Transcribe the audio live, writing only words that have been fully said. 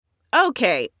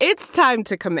Okay, it's time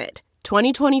to commit.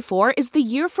 2024 is the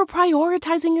year for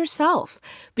prioritizing yourself.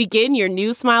 Begin your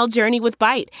new smile journey with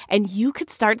Byte, and you could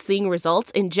start seeing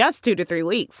results in just 2 to 3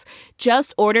 weeks.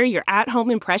 Just order your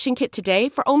at-home impression kit today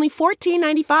for only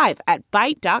 $14.95 at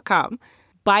Byte.com.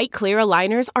 Byte Clear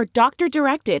aligners are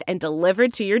doctor-directed and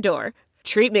delivered to your door.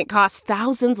 Treatment costs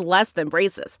thousands less than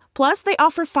braces. Plus, they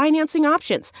offer financing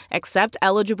options, accept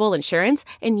eligible insurance,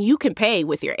 and you can pay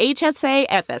with your HSA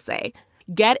FSA.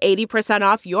 Get 80%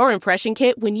 off your impression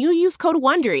kit when you use code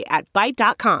WONDERY at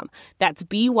Byte.com. That's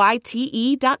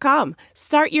BYTE.com.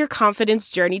 Start your confidence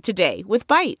journey today with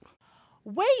Byte.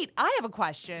 Wait, I have a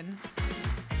question.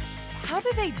 How do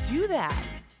they do that?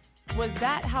 Was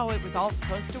that how it was all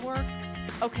supposed to work?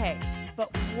 Okay,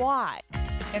 but why?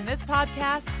 In this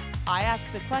podcast, I ask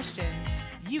the questions,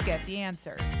 you get the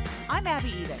answers. I'm Abby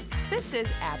Eden. This is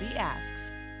Abby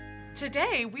Asks.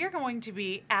 Today, we are going to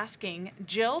be asking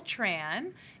Jill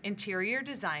Tran, interior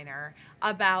designer,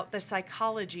 about the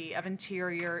psychology of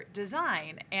interior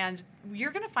design. And you're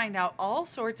going to find out all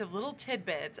sorts of little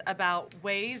tidbits about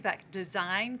ways that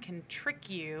design can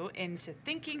trick you into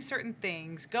thinking certain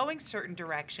things, going certain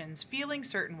directions, feeling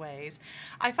certain ways.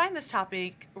 I find this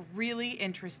topic really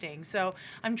interesting. So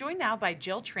I'm joined now by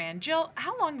Jill Tran. Jill,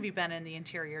 how long have you been in the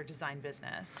interior design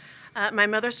business? My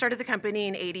mother started the company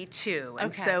in 82,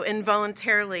 and so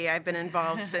involuntarily I've been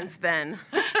involved since then.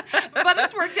 But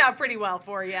it's worked out pretty well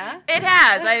for you. It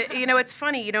has. It's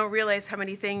funny. You don't realize how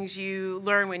many things you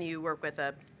learn when you work with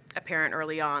a parent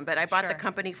early on. But I bought the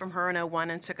company from her in 2001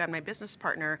 and took on my business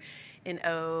partner in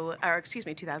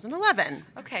 2011.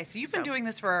 Okay, so you've been doing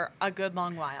this for a good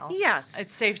long while. Yes.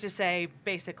 It's safe to say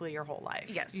basically your whole life.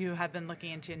 Yes. You have been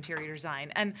looking into interior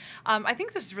design. And I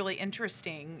think this is really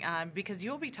interesting because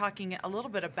you'll be talking a little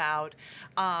bit about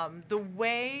the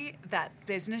way that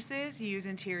businesses use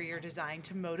interior design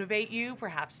to motivate you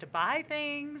perhaps to buy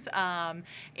things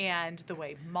and the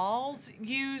way malls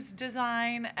use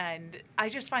design. And I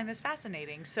just find this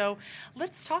fascinating. So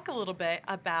let's talk a little bit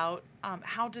about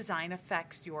how design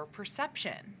affects your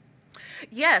perception.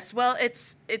 Yes, well,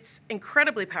 it's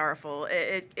incredibly powerful.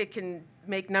 It can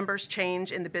make numbers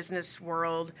change in the business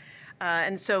world.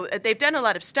 And so they've done a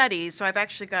lot of studies, so I've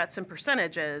actually got some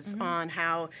percentages on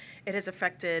how it has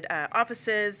affected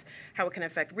offices, how it can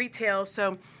affect retail.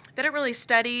 So they don't really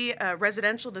study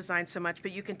residential design so much,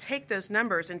 but you can take those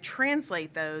numbers and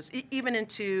translate those even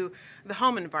into the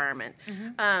home environment.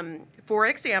 For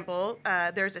example,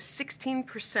 there's a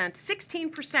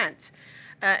 16%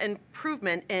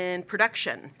 improvement in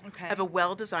production of a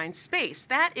well-designed space.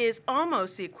 That is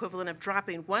almost the equivalent of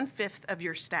dropping 1/5 of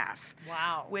your staff.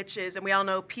 Wow. Which is, and we all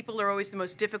know people are always the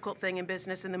most difficult thing in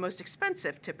business and the most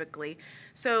expensive typically.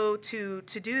 So to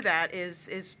do that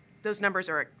is those numbers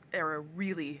are a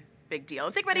really big deal.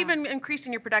 And think about even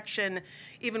increasing your production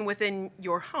even within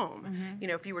your home.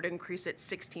 If you were to increase it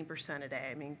 16% a day,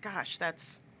 I mean, gosh,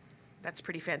 that's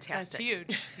pretty fantastic. That's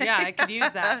huge. Yeah, I could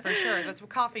use that for sure. That's what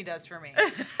coffee does for me.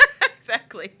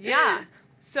 Exactly. Yeah.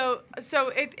 So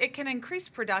it can increase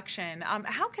production.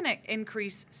 How can it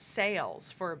increase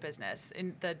sales for a business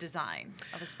in the design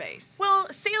of a space? Well,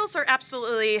 sales are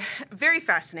absolutely very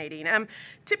fascinating.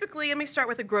 Typically, let me start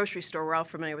with a grocery store. We're all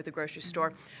familiar with the grocery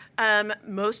store.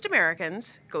 Most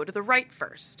Americans go to the right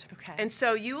first. Okay. And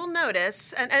so you will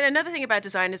notice, and another thing about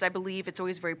design is I believe it's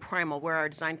always very primal where our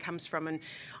design comes from. And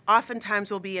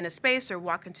oftentimes we'll be in a space or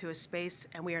walk into a space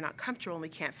and we are not comfortable and we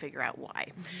can't figure out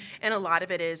why. And a lot of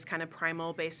it is kind of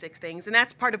primal, basic things. And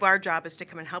that's part of our job is to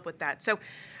come and help with that. So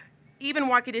even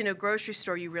walking into a grocery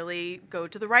store, you really go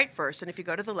to the right first, and if you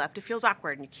go to the left, it feels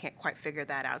awkward, and you can't quite figure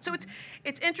that out. So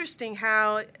it's interesting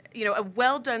how a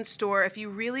well-done store, if you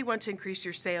really want to increase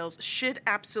your sales, should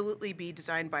absolutely be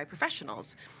designed by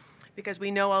professionals, because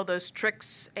we know all those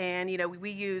tricks, and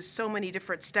we use so many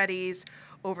different studies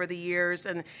over the years,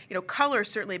 and color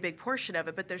is certainly a big portion of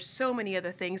it, but there's so many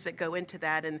other things that go into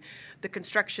that, and the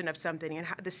construction of something, and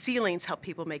how the ceilings help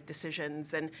people make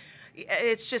decisions, and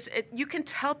it's just you can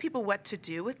tell people what to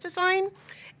do with design,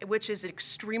 which is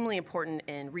extremely important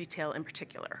in retail in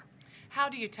particular. How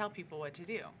do you tell people what to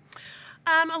do?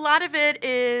 A lot of it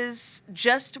is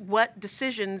just what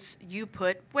decisions you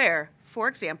put where. For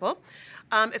example,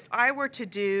 if I were to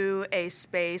do a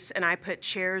space and I put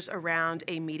chairs around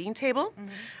a meeting table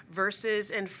versus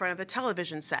in front of a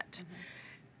television set,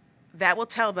 that will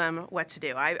tell them what to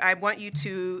do. I want you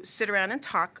to sit around and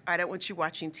talk. I don't want you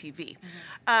watching TV.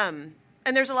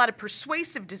 And there's a lot of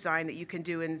persuasive design that you can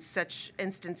do in such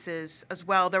instances as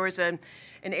well. There was an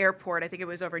airport, I think it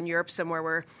was over in Europe somewhere,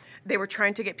 where they were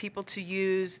trying to get people to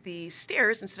use the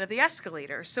stairs instead of the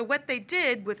escalator. So what they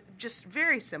did with just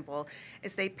very simple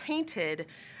is they painted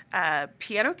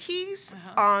piano keys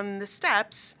on the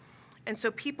steps. And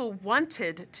so people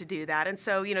wanted to do that. And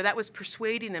so, that was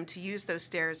persuading them to use those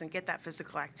stairs and get that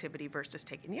physical activity versus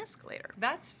taking the escalator.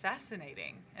 That's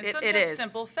fascinating. And It such is. a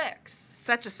simple fix.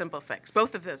 Such a simple fix.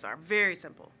 Both of those are very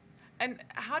simple. And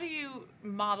how do you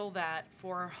model that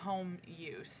for home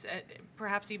use,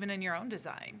 perhaps even in your own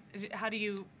design? How do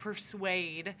you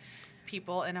persuade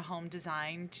people in a home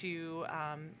design to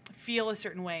feel a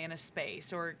certain way in a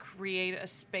space or create a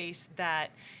space that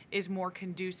is more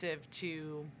conducive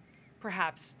to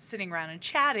perhaps sitting around and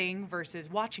chatting versus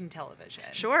watching television?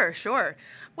 Sure.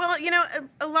 Well,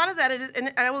 a lot of that is,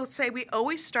 and I will say we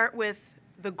always start with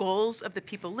the goals of the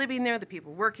people living there, the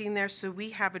people working there, so we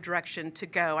have a direction to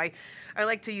go. I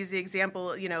like to use the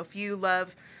example, if you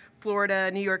love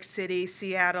Florida, New York City,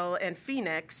 Seattle, and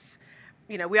Phoenix,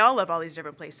 we all love all these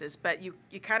different places, but you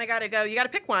kind of got to go, you got to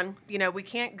pick one. We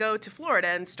can't go to Florida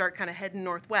and start kind of heading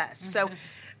northwest. So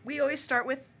we always start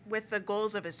with the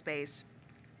goals of a space.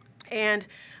 And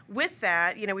with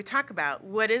that, we talk about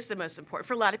what is the most important.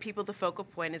 For a lot of people, the focal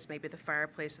point is maybe the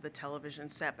fireplace or the television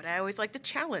set, but I always like to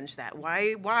challenge that.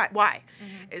 Why?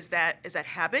 Is that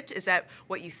habit? Is that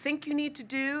what you think you need to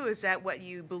do? Is that what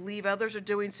you believe others are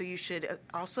doing, so you should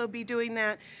also be doing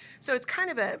that? So it's kind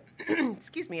of a,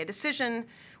 a decision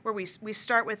where we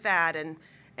start with that. And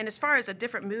as far as a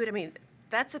different mood,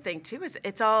 that's the thing too, is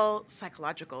it's all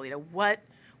psychological.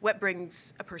 What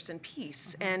brings a person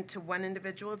peace. And to one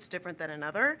individual, it's different than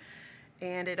another.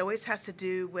 And it always has to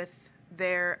do with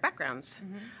their backgrounds.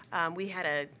 We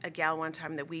had a gal one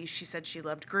time that she said she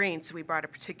loved green, so we brought a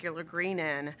particular green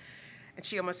in, and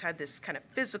she almost had this kind of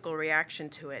physical reaction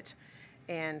to it.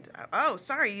 And,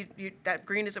 sorry, you that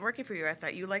green isn't working for you. I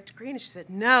thought you liked green. And she said,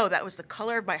 no, that was the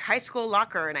color of my high school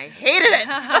locker, and I hated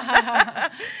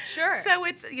it. Sure. So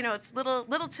it's, it's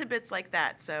little tidbits like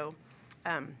that. So,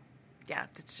 yeah,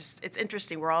 it's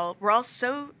interesting. We're all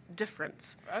so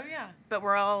different. Oh yeah. But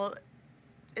we're all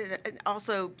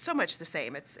also so much the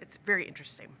same. It's very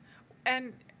interesting.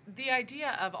 And the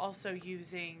idea of also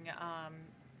using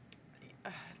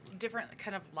different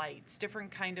kind of lights,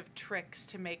 different kind of tricks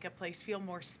to make a place feel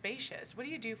more spacious. What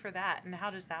do you do for that, and how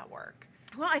does that work?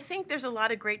 Well, I think there's a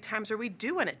lot of great times where we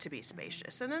do want it to be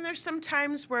spacious, and then there's some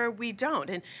times where we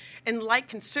don't. And light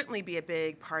can certainly be a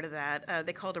big part of that.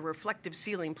 They call it a reflective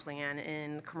ceiling plan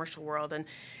in the commercial world, and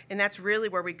that's really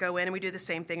where we go in and we do the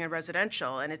same thing in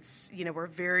residential. And it's, we're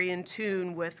very in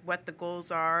tune with what the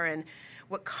goals are and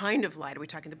what kind of light. Are we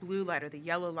talking the blue light or the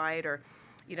yellow light, or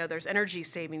there's energy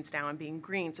savings now on being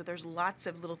green. So there's lots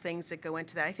of little things that go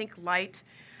into that. I think light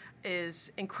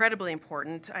is incredibly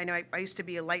important. I know I used to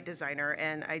be a light designer,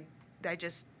 and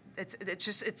it's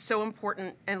so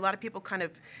important, and a lot of people kind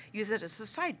of use it as a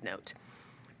side note.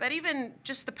 But even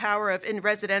just the power of, in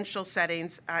residential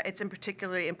settings, it's in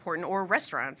particularly important, or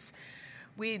restaurants,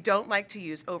 we don't like to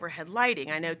use overhead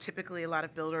lighting. I know typically a lot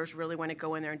of builders really want to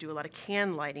go in there and do a lot of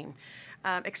can lighting,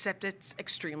 except it's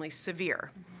extremely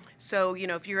severe. So,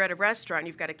 if you're at a restaurant and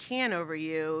you've got a can over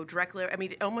you directly,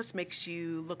 it almost makes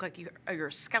you look like you're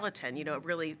a skeleton. It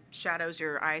really shadows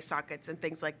your eye sockets and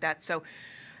things like that. So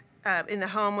in the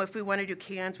home, if we want to do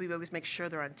cans, we always make sure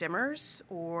they're on dimmers,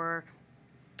 or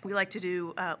we like to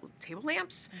do table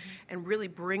lamps and really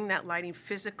bring that lighting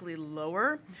physically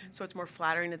lower so it's more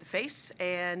flattering to the face,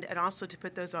 and also to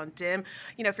put those on dim.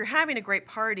 If you're having a great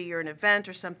party or an event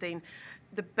or something,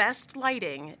 the best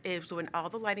lighting is when all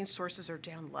the lighting sources are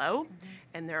down low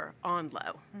and they're on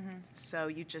low. So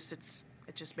it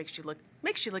just makes you look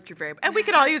your very best. And we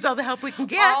could all use all the help we can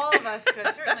get. All of us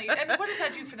could, certainly. And what does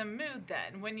that do for the mood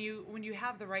then? When you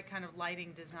have the right kind of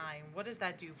lighting design, what does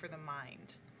that do for the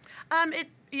mind?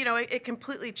 It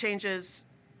completely changes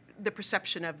the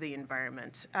perception of the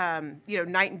environment.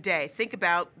 Night and day. Think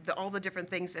about all the different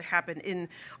things that happen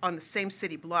on the same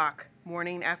city block: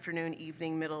 morning, afternoon,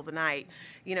 evening, middle of the night.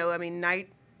 Night.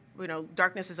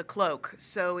 Darkness is a cloak.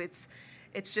 So it's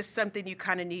just something you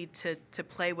kind of need to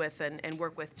play with and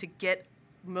work with to get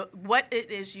what it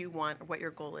is you want, or what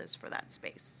your goal is for that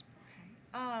space.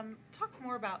 Okay. Talk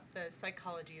more about the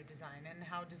psychology of design and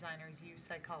how designers use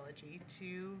psychology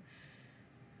to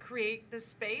create the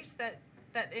space that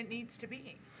it needs to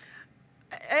be.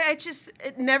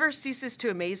 It never ceases to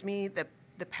amaze me, the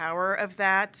power of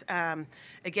that.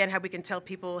 Again, how we can tell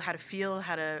people how to feel,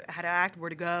 how to act, where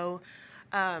to go.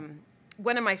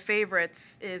 One of my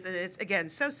favorites is, and it's again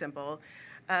so simple.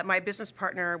 My business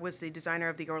partner was the designer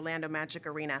of the Orlando Magic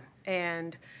Arena,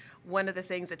 and one of the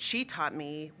things that she taught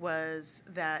me was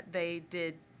that they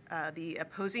did the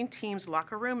opposing team's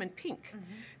locker room in pink,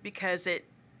 because it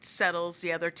settles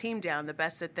the other team down.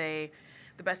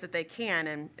 The the best that they can.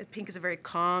 And pink is a very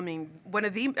calming, I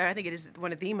think it is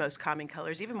one of the most calming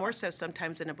colors, even more so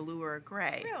sometimes than a blue or a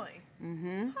gray. Really?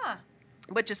 Mm-hmm. Huh.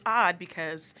 Which is odd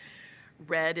because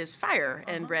red is fire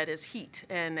and red is heat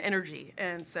and energy.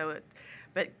 And so,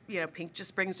 pink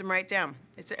just brings them right down.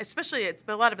 But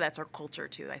a lot of that's our culture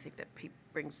too. I think that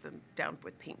brings them down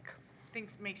with pink.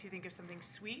 Makes you think of something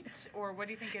sweet, or what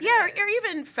do you think it is? Yeah, or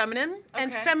even feminine. Okay.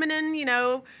 And feminine,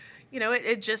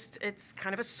 it's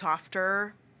kind of a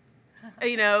softer,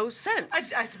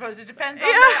 sense. I suppose it depends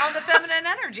on the feminine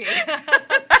energy.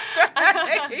 That's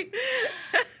right.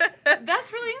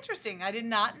 That's really interesting. I did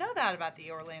not know that about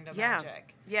the Orlando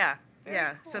Magic. Yeah. Very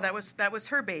yeah. cool. So that was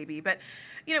her baby. But,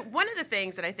 one of the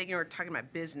things that I think, we're talking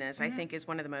about business, I think is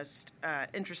one of the most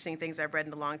interesting things I've read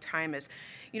in a long time is,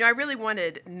 I really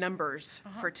wanted numbers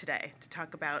for today to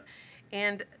talk about.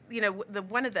 And,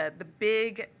 one of the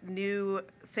big new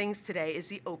things today is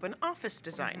the open office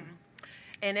design. Mm-hmm.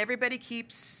 And everybody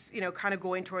keeps, kind of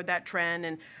going toward that trend.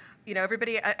 And,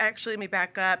 let me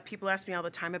back up. People ask me all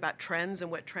the time about trends and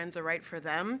what trends are right for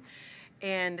them.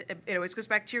 And it always goes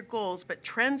back to your goals, but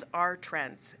trends are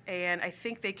trends. And I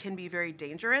think they can be very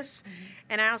dangerous. Mm-hmm.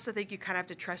 And I also think you kind of have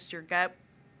to trust your gut.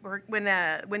 When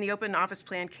the open office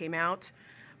plan came out,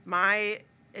 my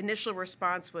initial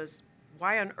response was,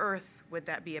 why on earth would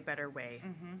that be a better way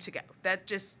to go? That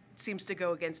just seems to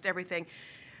go against everything.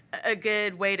 A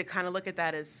good way to kind of look at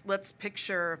that is, let's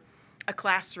picture a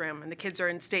classroom and the kids are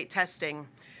in state testing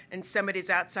and somebody's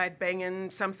outside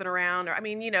banging something around.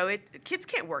 Kids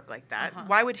can't work like that.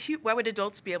 Why would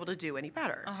adults be able to do any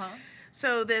better?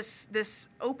 So this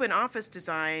open office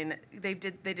design, they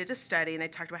did a study and they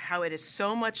talked about how it is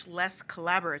so much less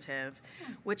collaborative,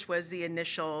 which was the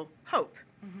initial hope.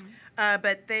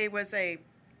 But there was a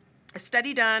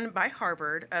study done by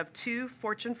Harvard of 2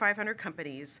 Fortune 500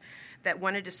 companies that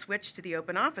wanted to switch to the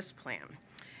open office plan.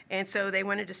 And so they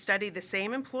wanted to study the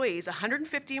same employees,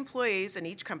 150 employees in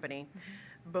each company,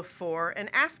 before and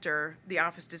after the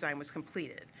office design was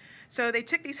completed. So they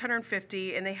took these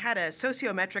 150 and they had a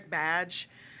sociometric badge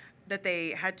that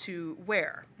they had to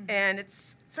wear. And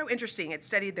it's so interesting. It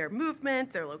studied their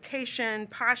movement, their location,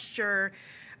 posture,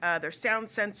 their sound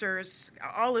sensors,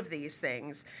 all of these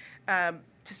things, to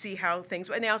see how things.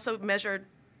 And they also measured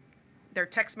their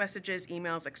text messages,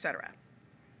 emails, etc.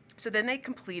 So then they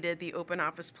completed the open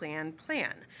office plan.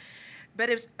 But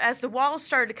as the walls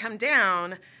started to come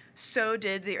down, so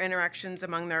did the interactions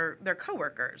among their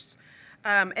coworkers.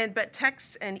 But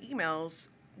texts and emails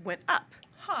went up,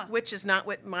 which is not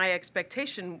what my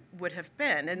expectation would have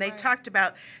been. And they talked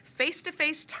about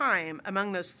face-to-face time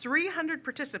among those 300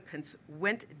 participants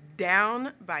went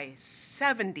down by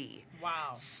 70.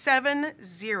 Wow.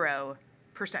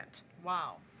 70%.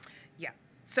 Wow. Yeah.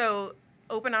 So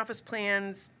open office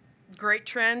plans, great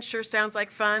trend, sure sounds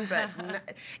like fun, but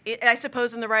I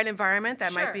suppose in the right environment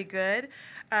that might be good.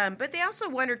 But they also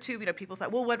wondered too, people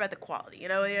thought, well, what about the quality?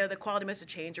 The quality must have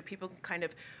changed, or people can kind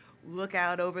of look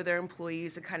out over their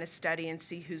employees and kind of study and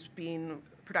see who's being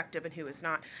productive and who is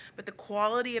not. But the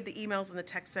quality of the emails and the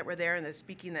texts that were there and the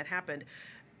speaking that happened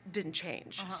didn't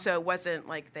change. So it wasn't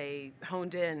like they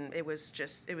honed in. It was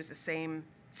the same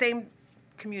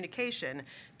communication,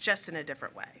 just in a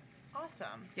different way.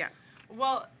 Awesome. Yeah.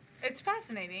 Well, it's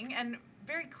fascinating, and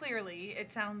very clearly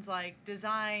it sounds like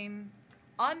design,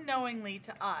 unknowingly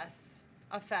to us,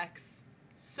 affects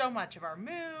so much of our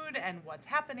mood and what's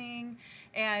happening.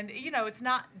 And, it's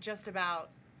not just about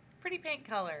pretty paint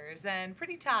colors and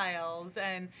pretty tiles,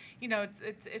 and,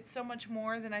 it's so much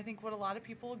more than I think what a lot of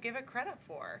people give it credit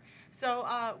for. So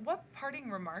what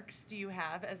parting remarks do you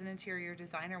have as an interior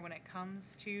designer when it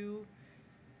comes to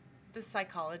the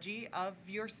psychology of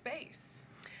your space?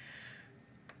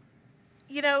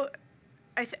 I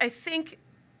think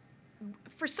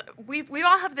we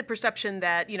all have the perception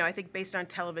that, I think based on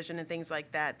television and things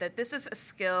like that this is a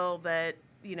skill that,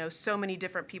 so many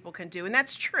different people can do. And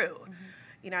that's true.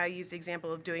 I use the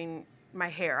example of doing my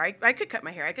hair. I could cut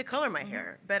my hair. I could color my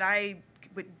hair. But I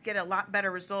would get a lot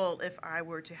better result if I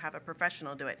were to have a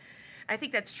professional do it. I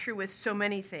think that's true with so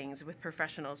many things with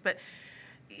professionals. But,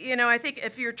 I think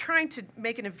if you're trying to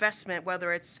make an investment,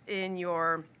 whether it's in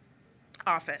your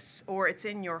office or it's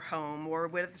in your home or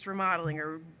whether it's remodeling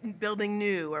or building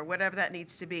new or whatever that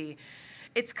needs to be,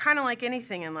 it's kind of like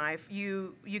anything in life.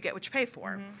 You get what you pay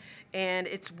for. And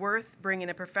it's worth bringing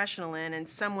a professional in and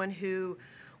someone who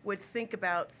would think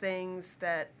about things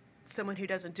that someone who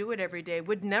doesn't do it every day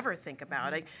would never think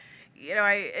about.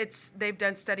 They've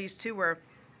done studies too where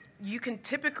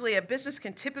a business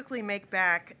can typically make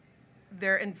back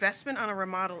their investment on a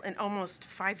remodel in almost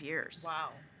 5 years. Wow.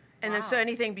 And then so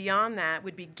anything beyond that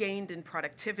would be gained in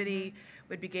productivity,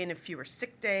 would be gaining fewer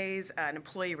sick days, and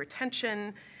employee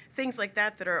retention, things like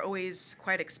that are always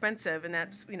quite expensive, and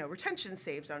that's, retention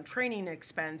saves on training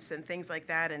expense and things like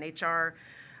that, and HR.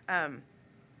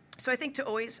 So I think to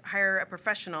always hire a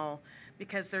professional,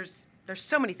 because there's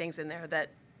so many things in there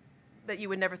that you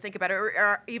would never think about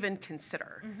or even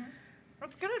consider. Mm-hmm.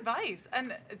 That's good advice,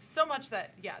 and it's so much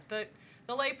that the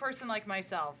layperson like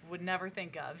myself would never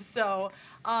think of. So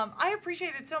I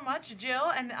appreciate it so much,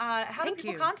 Jill. And how do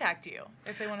people contact you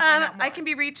if they want to find out more? I can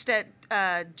be reached at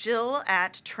Jill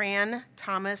at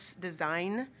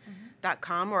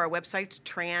tranThomasDesign.com, or our website's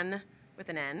Tran with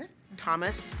an N,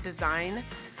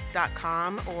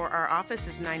 ThomasDesign.com, or our office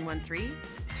is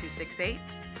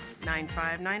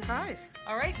 913-268-9595.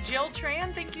 All right, Jill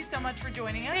Tran, thank you so much for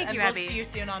joining us. Thank you, Abby. We'll see you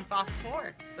soon on Fox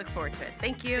 4. Look forward to it.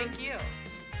 Thank you. Thank you.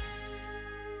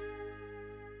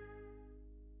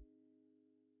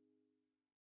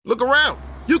 Look around.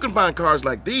 You can find cars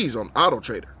like these on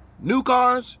AutoTrader. New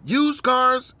cars, used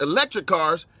cars, electric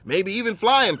cars, maybe even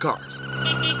flying cars.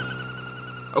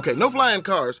 Okay, no flying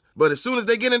cars, but as soon as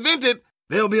they get invented,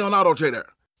 they'll be on AutoTrader.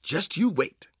 Just you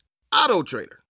wait. AutoTrader.